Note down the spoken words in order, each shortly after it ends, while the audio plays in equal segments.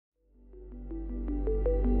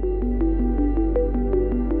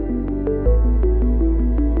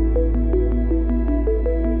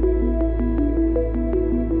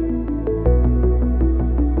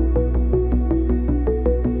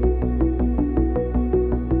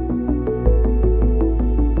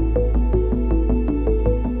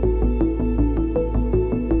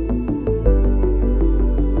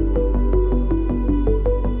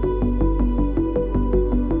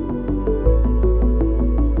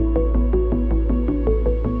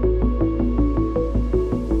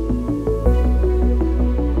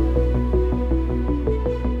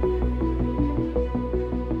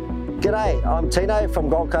I'm Tino from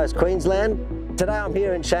Gold Coast, Queensland. Today I'm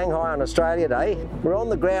here in Shanghai on Australia Day. We're on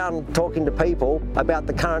the ground talking to people about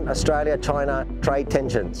the current Australia-China trade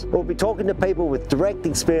tensions. We'll be talking to people with direct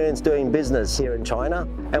experience doing business here in China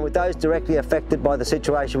and with those directly affected by the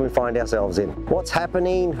situation we find ourselves in. What's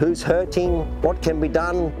happening, who's hurting, what can be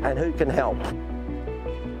done and who can help.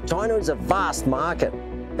 China is a vast market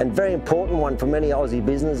and very important one for many Aussie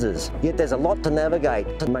businesses, yet there's a lot to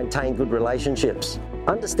navigate to maintain good relationships.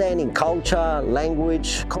 Understanding culture,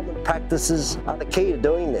 language, common practices are the key to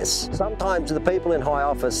doing this. Sometimes the people in high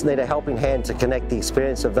office need a helping hand to connect the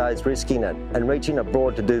experience of those risking it and reaching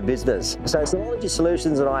abroad to do business. So Synology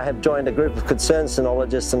Solutions and I have joined a group of concerned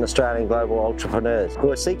Synologists and Australian global entrepreneurs who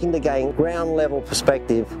are seeking to gain ground level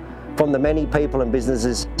perspective from the many people and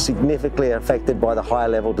businesses significantly affected by the high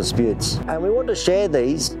level disputes. And we want to share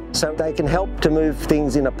these so they can help to move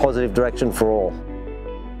things in a positive direction for all.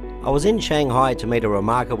 I was in Shanghai to meet a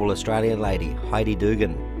remarkable Australian lady, Heidi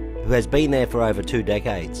Dugan, who has been there for over 2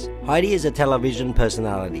 decades. Heidi is a television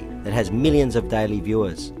personality that has millions of daily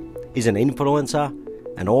viewers, is an influencer,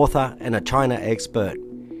 an author and a China expert.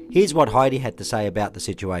 Here's what Heidi had to say about the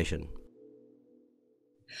situation.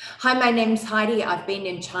 Hi, my name's Heidi. I've been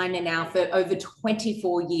in China now for over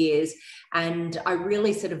 24 years, and I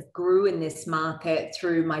really sort of grew in this market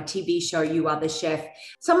through my TV show, You Are the Chef.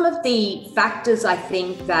 Some of the factors I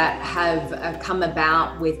think that have come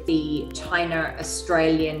about with the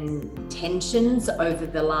China-Australian tensions over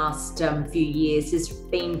the last few years has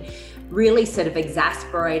been really sort of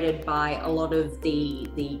exasperated by a lot of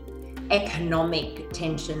the economic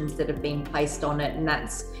tensions that have been placed on it, and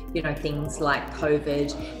that's, you know, things like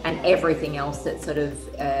COVID and everything else that's sort of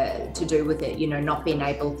to do with it, you know, not being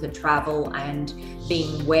able to travel and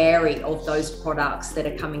being wary of those products that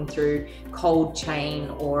are coming through cold chain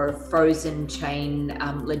or frozen chain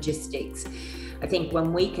logistics. I think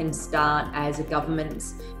when we can start as a government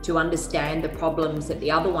to understand the problems that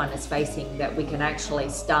the other one is facing, that we can actually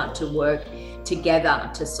start to work together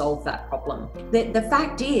to solve that problem. The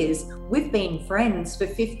fact is, we've been friends for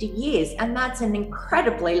 50 years, and that's an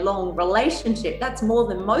incredibly long relationship. That's more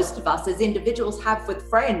than most of us as individuals have with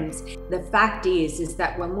friends. The fact is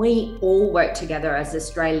that when we all work together as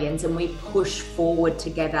Australians and we push forward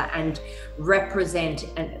together and represent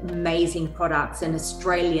amazing products and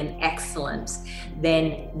Australian excellence,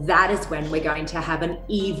 then that is when we're going to have an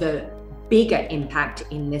even bigger impact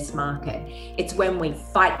in this market. It's when we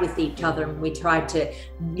fight with each other and we try to,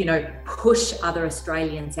 you know, push other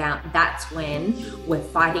Australians out. That's when we're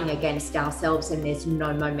fighting against ourselves and there's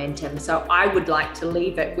no momentum. So I would like to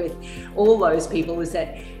leave it with all those people who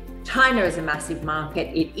said, China is a massive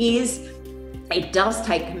market. It does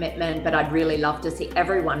take commitment, but I'd really love to see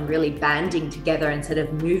everyone really banding together and sort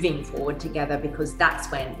of moving forward together, because that's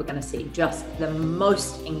when we're going to see just the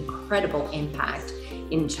most incredible impact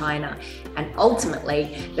in China. And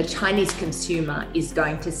ultimately, the Chinese consumer is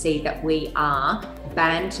going to see that we are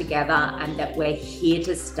band together and that we're here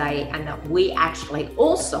to stay and that we actually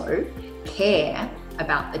also care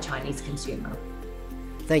about the Chinese consumer.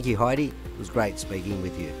 Thank you, Heidi. It was great speaking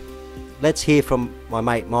with you. Let's hear from my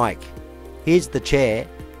mate Mike. He's the chair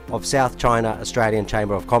of South China Australian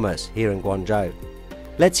Chamber of Commerce here in Guangzhou.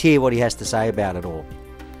 Let's hear what he has to say about it all.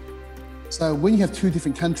 So when you have two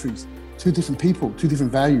different countries, two different people, two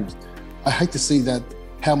different values, I hate to see that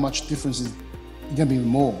how much difference is going to be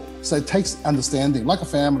more. So it takes understanding, like a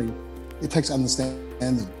family, it takes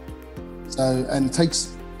understanding. So, and it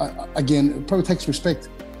takes, again, it probably takes respect,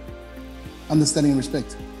 understanding and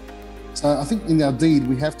respect. So I think in our deed,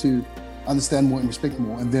 we have to understand more and respect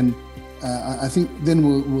more. And then I think then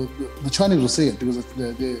the Chinese will see it, because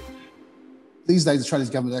these days the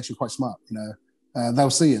Chinese government is actually quite smart, you know.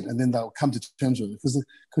 They'll see it and then they'll come to terms with it,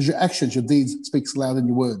 because your actions, your deeds speaks louder than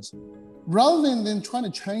your words. Rather than trying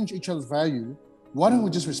to change each other's value, why don't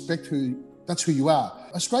we just respect that's who you are?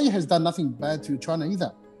 Australia has done nothing bad to China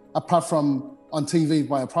either, apart from on TV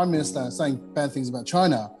by a Prime Minister saying bad things about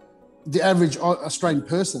China. The average Australian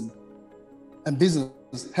person and business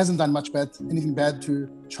hasn't done anything bad to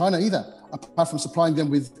China either, apart from supplying them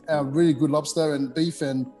with our really good lobster and beef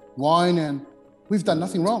and wine, and we've done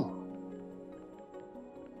nothing wrong.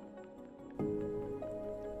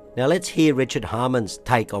 Now let's hear Richard Harmon's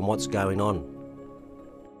take on what's going on.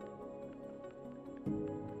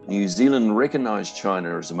 New Zealand recognised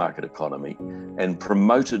China as a market economy and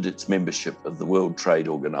promoted its membership of the World Trade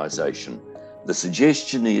Organization. The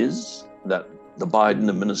suggestion is that the Biden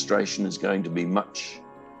administration is going to be much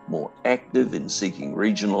more active in seeking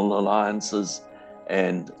regional alliances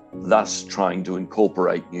and thus trying to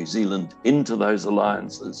incorporate New Zealand into those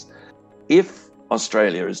alliances. If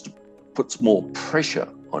Australia is to put more pressure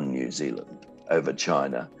on New Zealand over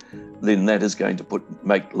China, then that is going to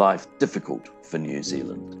make life difficult for New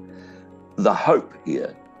Zealand. The hope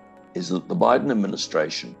here is that the Biden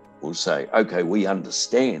administration will say, okay, we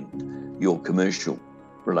understand your commercial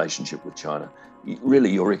relationship with China, really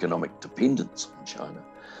your economic dependence on China,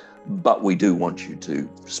 but we do want you to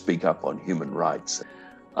speak up on human rights.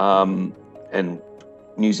 And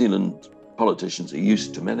New Zealand politicians are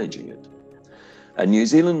used to managing it. A New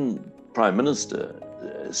Zealand Prime Minister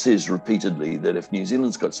says repeatedly that if New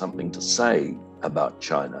Zealand's got something to say about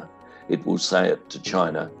China, it will say it to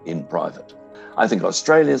China in private. I think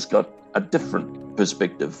Australia's got a different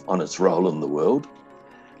perspective on its role in the world,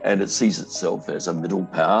 and it sees itself as a middle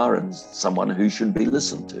power and someone who should be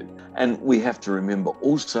listened to. And we have to remember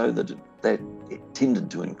also that it tended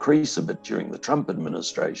to increase a bit during the Trump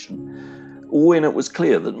administration, when it was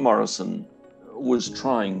clear that Morrison was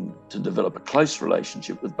trying to develop a close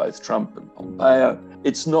relationship with both Trump and Pompeo.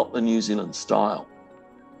 It's not the New Zealand style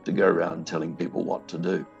to go around telling people what to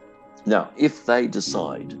do. Now, if they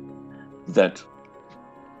decide that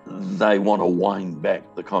they want to wind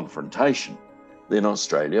back the confrontation, then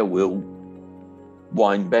Australia will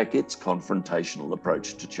wind back its confrontational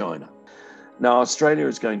approach to China. Now, Australia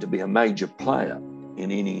is going to be a major player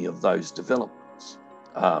in any of those developments.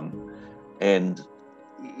 And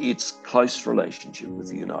its close relationship with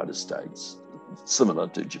the United States, similar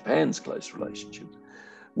to Japan's close relationship,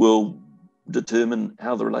 will determine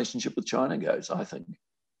how the relationship with China goes, I think.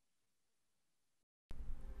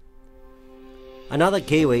 Another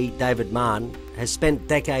Kiwi, David Mann, has spent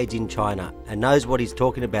decades in China and knows what he's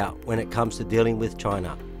talking about when it comes to dealing with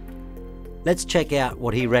China. Let's check out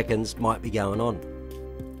what he reckons might be going on.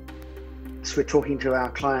 So we're talking to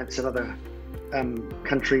our clients in other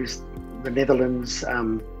countries, the Netherlands,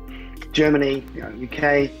 Germany,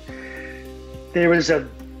 UK. There is a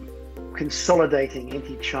consolidating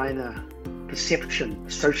anti-China perception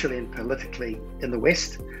socially and politically in the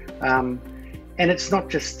West. And it's not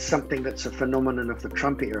just something that's a phenomenon of the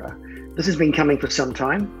Trump era. This has been coming for some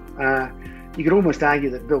time. You could almost argue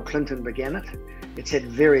that Bill Clinton began it. It's had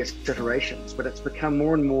various iterations, but it's become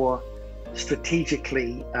more and more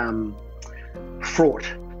strategically fraught,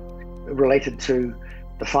 related to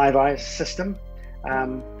the Five Eyes system,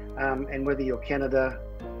 and whether you're Canada,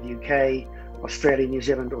 the UK, Australia, New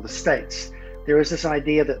Zealand, or the States, there is this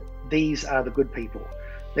idea that these are the good people.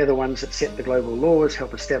 They're the ones that set the global laws,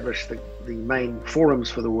 help establish the main forums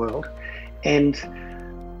for the world. And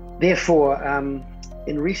therefore,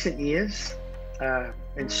 in recent years,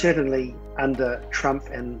 and certainly under Trump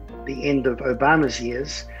and the end of Obama's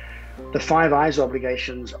years, the Five Eyes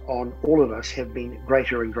obligations on all of us have been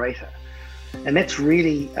greater and greater. And that's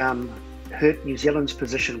really hurt New Zealand's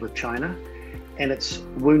position with China, and it's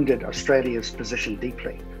wounded Australia's position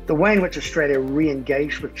deeply. The way in which Australia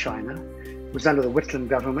re-engaged with China was under the Whitlam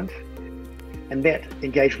government, and that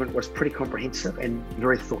engagement was pretty comprehensive and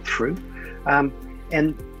very thought through.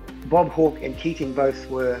 And Bob Hawke and Keating both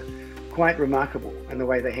were quite remarkable in the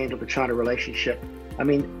way they handled the China relationship. I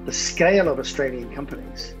mean, the scale of Australian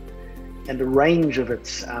companies and the range of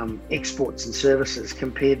its exports and services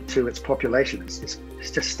compared to its population is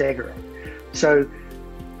just staggering. So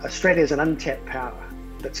Australia is an untapped power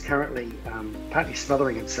that's currently partly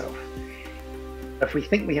smothering itself. If we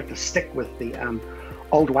think we have to stick with the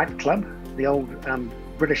old white club, the old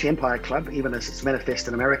British Empire club, even as it's manifest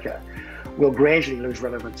in America, we'll gradually lose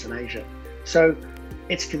relevance in Asia. So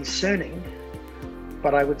it's concerning,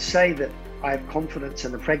 but I would say that I have confidence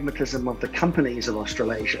in the pragmatism of the companies of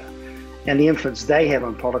Australasia and the influence they have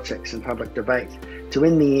on politics and public debate to,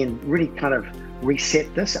 in the end, really kind of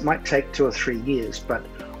reset this. It might take 2 or 3 years, but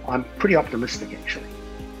I'm pretty optimistic, actually.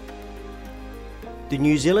 The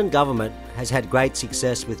New Zealand government has had great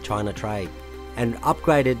success with China trade and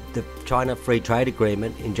upgraded the China Free Trade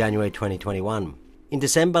Agreement in January 2021. In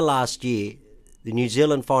December last year, the New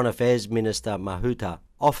Zealand Foreign Affairs Minister Mahuta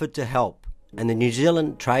offered to help, and the New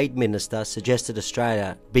Zealand Trade Minister suggested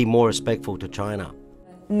Australia be more respectful to China.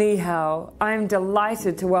 Ni hao. I am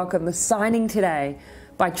delighted to welcome the signing today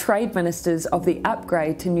by trade ministers of the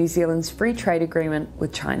upgrade to New Zealand's free trade agreement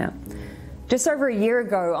with China. Just over a year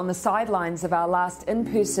ago, on the sidelines of our last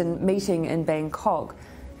in-person meeting in Bangkok,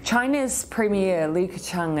 China's Premier Li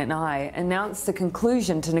Keqiang and I announced the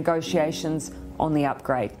conclusion to negotiations on the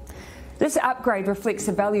upgrade. This upgrade reflects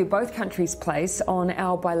the value both countries place on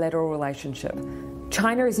our bilateral relationship.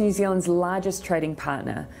 China is New Zealand's largest trading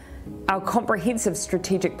partner. Our comprehensive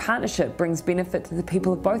strategic partnership brings benefit to the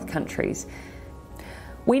people of both countries.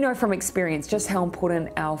 We know from experience just how important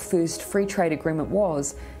our first free trade agreement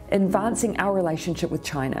was in advancing our relationship with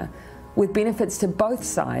China, with benefits to both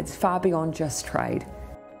sides far beyond just trade.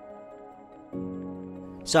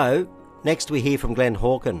 So, next we hear from Glenn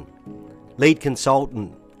Hawken, lead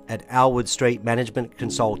consultant at Alwood Street Management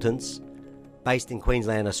Consultants, based in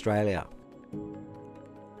Queensland, Australia.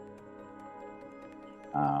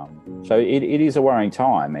 So it is a worrying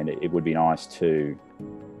time, and it would be nice to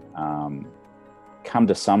come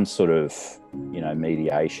to some sort of,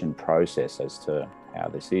 mediation process as to how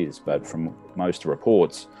this is. But from most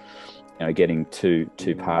reports, getting two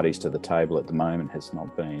parties to the table at the moment has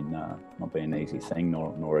not been an easy thing,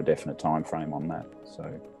 nor a definite time frame on that. So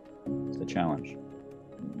it's a challenge.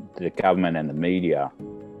 The government and the media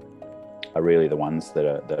are really the ones that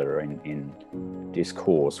are in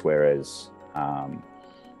discourse, whereas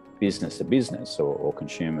business to business or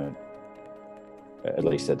consumer, at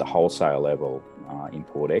least at the wholesale level,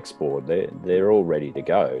 import-export, they're all ready to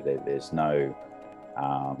go. There's no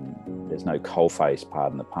coalface,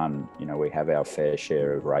 pardon the pun. We have our fair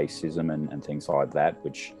share of racism and things like that,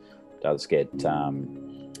 which does get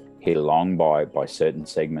hit along by certain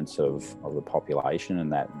segments of the population,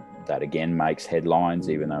 and that again makes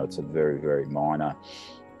headlines, even though it's a very, very minor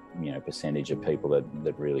percentage of people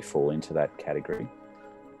that really fall into that category.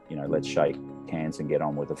 Let's shake hands and get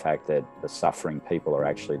on with the fact that the suffering people are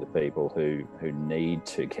actually the people who need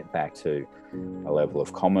to get back to a level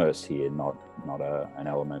of commerce here, not an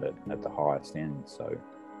element at the highest end. So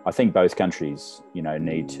I think both countries,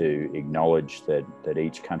 need to acknowledge that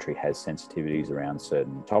each country has sensitivities around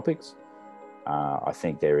certain topics. I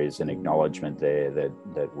think there is an acknowledgement there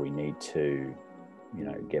that we need to,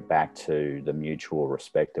 get back to the mutual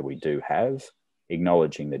respect that we do have,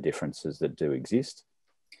 acknowledging the differences that do exist.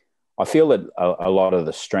 I feel that a lot of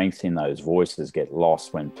the strength in those voices get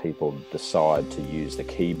lost when people decide to use the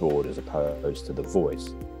keyboard as opposed to the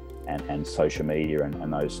voice and social media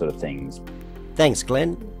and those sort of things. Thanks,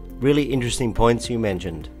 Glenn. Really interesting points you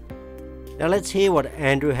mentioned. Now let's hear what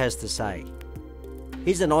Andrew has to say.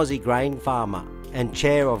 He's an Aussie grain farmer and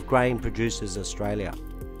chair of Grain Producers Australia.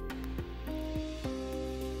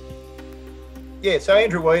 Yeah, so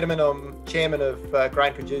Andrew Wiedemann, I'm chairman of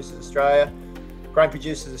Grain Producers Australia. Grain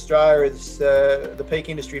Producers Australia is the peak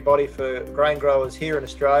industry body for grain growers here in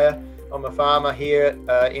Australia. I'm a farmer here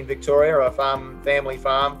in Victoria, a family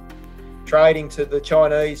farm, trading to the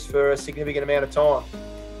Chinese for a significant amount of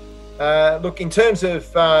time. Look, in terms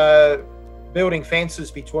of building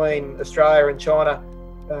fences between Australia and China,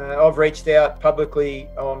 I've reached out publicly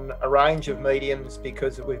on a range of mediums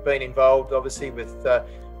because we've been involved, obviously, with the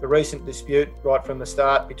recent dispute right from the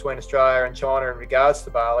start between Australia and China in regards to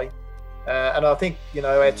barley. And I think,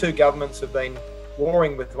 our two governments have been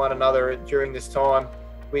warring with one another during this time,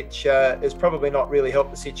 which has probably not really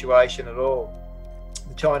helped the situation at all.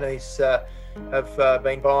 The Chinese have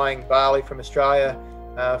been buying barley from Australia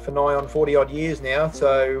for nigh on 40 odd years now,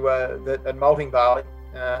 and malting barley.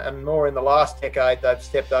 And more in the last decade, they've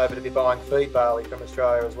stepped over to be buying feed barley from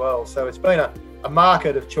Australia as well. So it's been a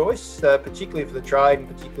market of choice, particularly for the trade and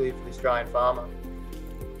particularly for the Australian farmer.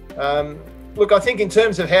 Look, I think in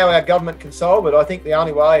terms of how our government can solve it, I think the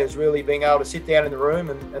only way is really being able to sit down in the room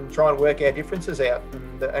and try and work our differences out.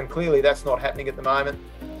 And clearly that's not happening at the moment.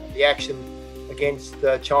 The action against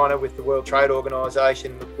China with the World Trade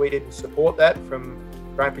Organisation, we didn't support that from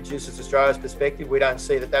Grain Producers Australia's perspective. We don't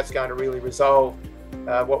see that that's going to really resolve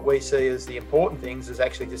what we see as the important things, is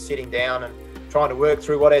actually just sitting down and trying to work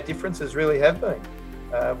through what our differences really have been.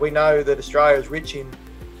 We know that Australia is rich in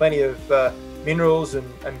plenty of minerals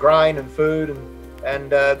and grain and food,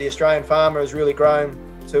 and the Australian farmer has really grown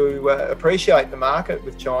to appreciate the market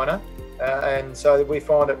with China, and so we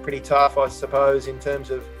find it pretty tough, I suppose, in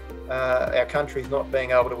terms of our countries not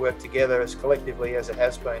being able to work together as collectively as it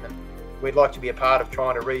has been, and we'd like to be a part of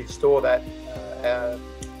trying to restore that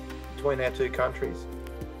between our two countries.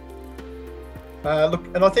 Look,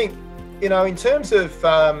 and I think, in terms of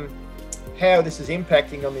how this is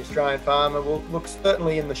impacting on the Australian farmer, well, look,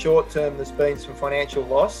 certainly in the short term, there's been some financial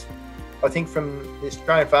loss. I think from the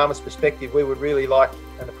Australian farmer's perspective, we would really like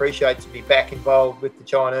and appreciate to be back involved with the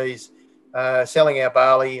Chinese, selling our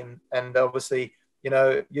barley and obviously,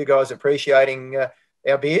 you guys appreciating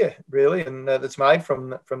our beer, really, and that's made from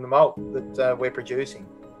the malt that we're producing.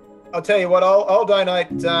 I'll tell you what, I'll donate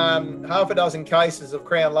half a dozen cases of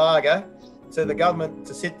Crown Lager to the government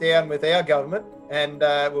to sit down with our government, and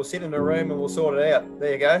we'll sit in a room and we'll sort it out.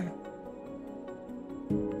 There you go.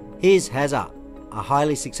 Here's Hazza, a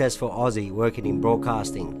highly successful Aussie working in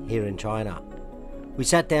broadcasting here in China. We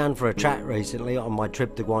sat down for a chat recently on my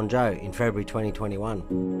trip to Guangzhou in February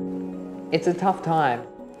 2021. It's a tough time.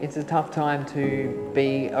 It's a tough time to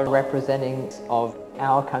be a representative of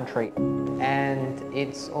our country, and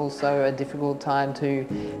it's also a difficult time to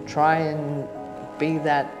try and be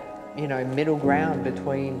that middle ground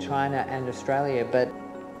between China and Australia, but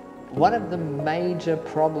one of the major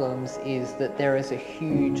problems is that there is a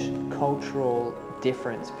huge cultural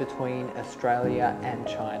difference between Australia and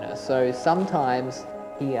China. So sometimes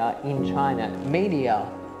here in China, media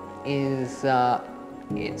is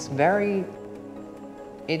it's very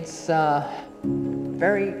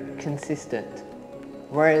consistent,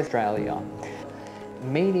 whereas Australia,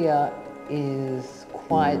 media is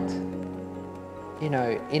quite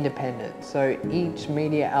independent. So each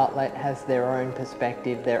media outlet has their own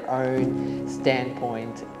perspective, their own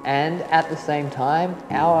standpoint, and at the same time,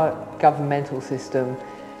 our governmental system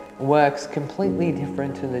works completely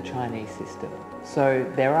different to the Chinese system. So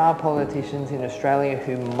there are politicians in Australia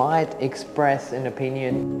who might express an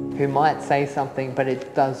opinion, who might say something, but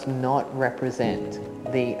it does not represent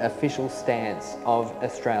the official stance of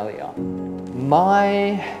Australia.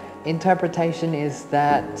 My interpretation is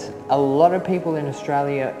that a lot of people in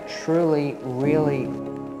Australia truly, really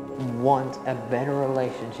want a better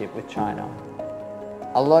relationship with China.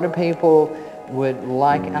 A lot of people would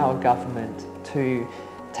like our government to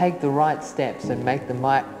take the right steps and make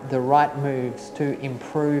the right moves to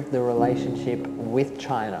improve the relationship with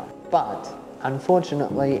China. But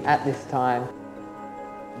unfortunately, at this time,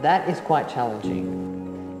 that is quite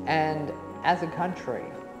challenging. And as a country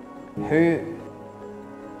who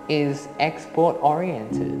is export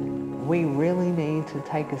oriented, we really need to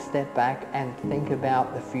take a step back and think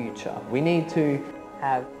about the future. We need to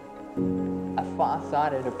have a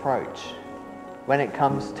far-sighted approach when it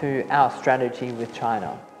comes to our strategy with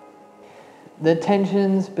China. The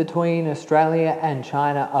tensions between Australia and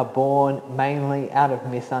China are born mainly out of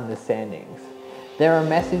misunderstandings. There are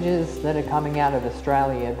messages that are coming out of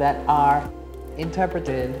Australia that are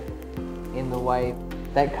interpreted in the way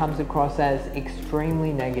that comes across as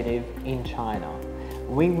extremely negative in China.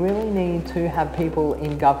 We really need to have people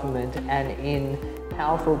in government and in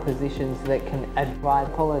powerful positions that can advise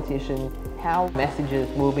politicians how messages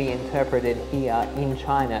will be interpreted here in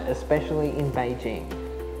China, especially in Beijing.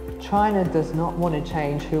 China does not want to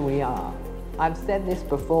change who we are. I've said this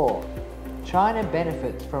before. China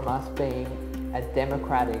benefits from us being a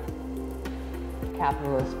democratic,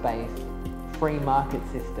 capitalist-based, free market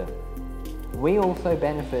system. We also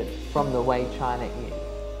benefit from the way China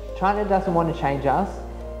is. China doesn't want to change us.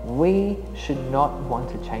 We should not want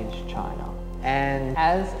to change China. And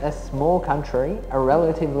as a small country, a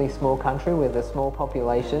relatively small country with a small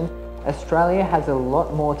population, Australia has a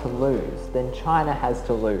lot more to lose than China has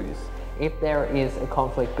to lose if there is a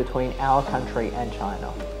conflict between our country and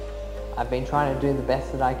China. I've been trying to do the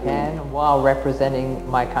best that I can while representing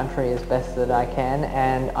my country as best that I can,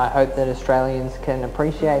 and I hope that Australians can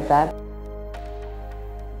appreciate that.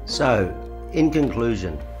 So, in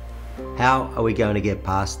conclusion, how are we going to get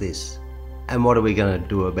past this? And what are we going to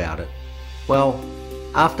do about it? Well,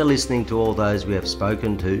 after listening to all those we have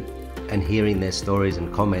spoken to and hearing their stories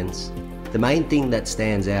and comments, the main thing that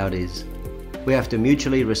stands out is we have to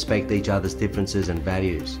mutually respect each other's differences and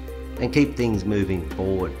values and keep things moving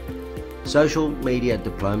forward. Social media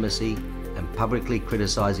diplomacy and publicly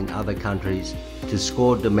criticising other countries to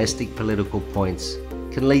score domestic political points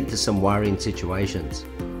can lead to some worrying situations.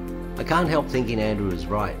 I can't help thinking Andrew is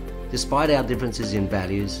right. Despite our differences in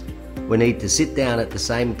values, we need to sit down at the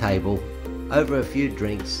same table over a few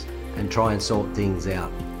drinks and try and sort things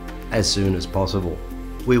out as soon as possible.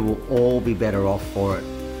 We will all be better off for it.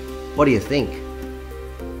 What do you think?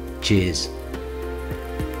 Cheers.